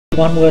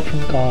One word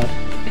from God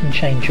can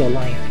change your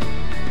life.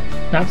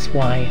 That's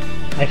why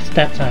I've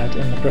stepped out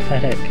in the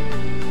prophetic.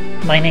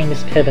 My name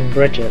is Kevin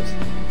Bridges,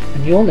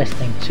 and you're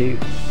listening to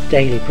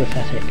Daily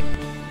Prophetic.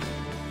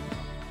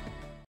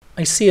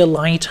 I see a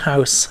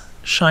lighthouse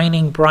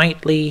shining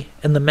brightly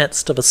in the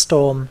midst of a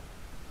storm.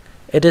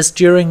 It is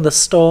during the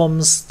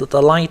storms that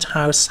the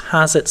lighthouse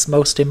has its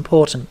most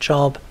important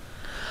job.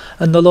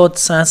 And the Lord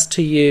says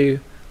to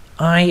you,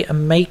 I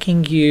am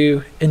making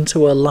you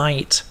into a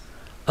light,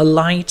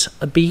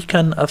 a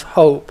beacon of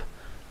hope,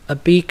 a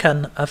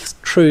beacon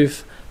of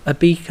truth, a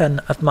beacon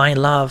of my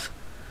love.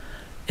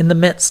 In the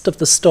midst of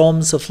the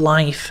storms of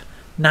life,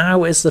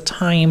 now is the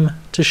time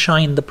to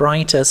shine the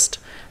brightest.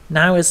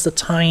 Now is the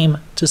time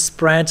to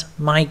spread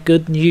my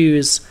good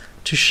news,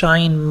 to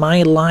shine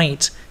my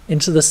light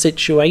into the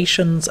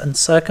situations and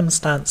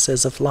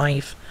circumstances of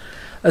life.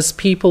 As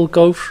people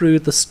go through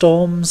the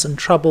storms and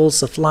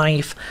troubles of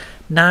life,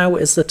 now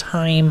is the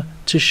time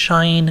to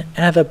shine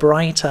ever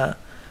brighter,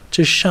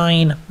 to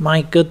shine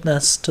my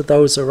goodness to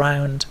those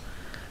around.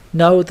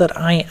 Know that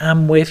I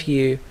am with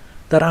you,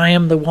 that I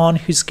am the one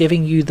who's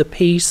giving you the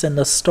peace in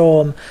the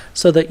storm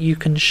so that you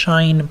can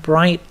shine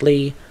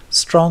brightly,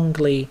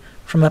 strongly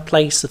from a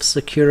place of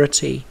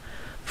security.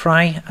 For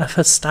I have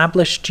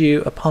established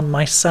you upon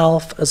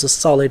myself as a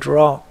solid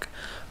rock,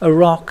 a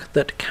rock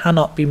that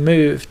cannot be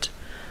moved,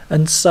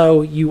 and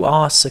so you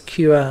are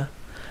secure.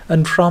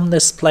 And from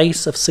this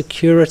place of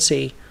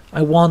security,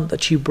 I want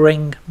that you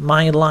bring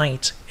my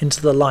light into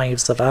the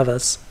lives of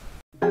others.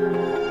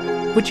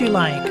 Would you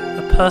like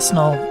a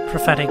personal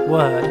prophetic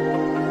word?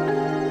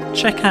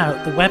 Check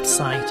out the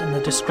website in the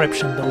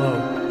description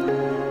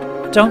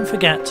below. Don't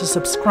forget to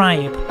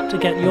subscribe to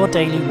get your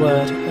daily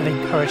word of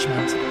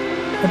encouragement.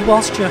 And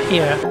whilst you're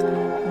here,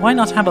 why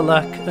not have a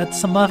look at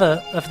some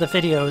other of the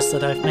videos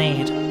that I've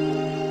made?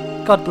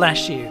 God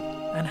bless you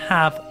and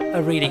have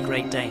a really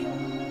great day.